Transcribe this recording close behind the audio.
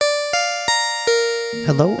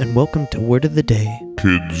Hello and welcome to Word of the Day.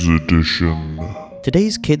 Kids Edition.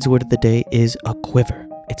 Today's Kids Word of the Day is a quiver.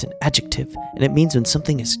 It's an adjective, and it means when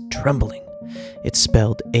something is trembling. It's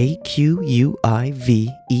spelled A-Q-U-I-V-E-R,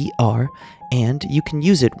 and you can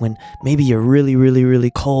use it when maybe you're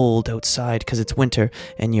really cold outside because it's winter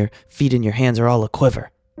and your feet and your hands are all a quiver.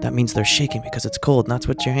 That means they're shaking because it's cold, and that's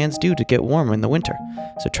what your hands do to get warm in the winter.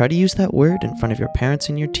 So try to use that word in front of your parents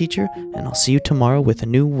and your teacher, and I'll see you tomorrow with a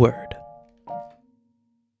new word.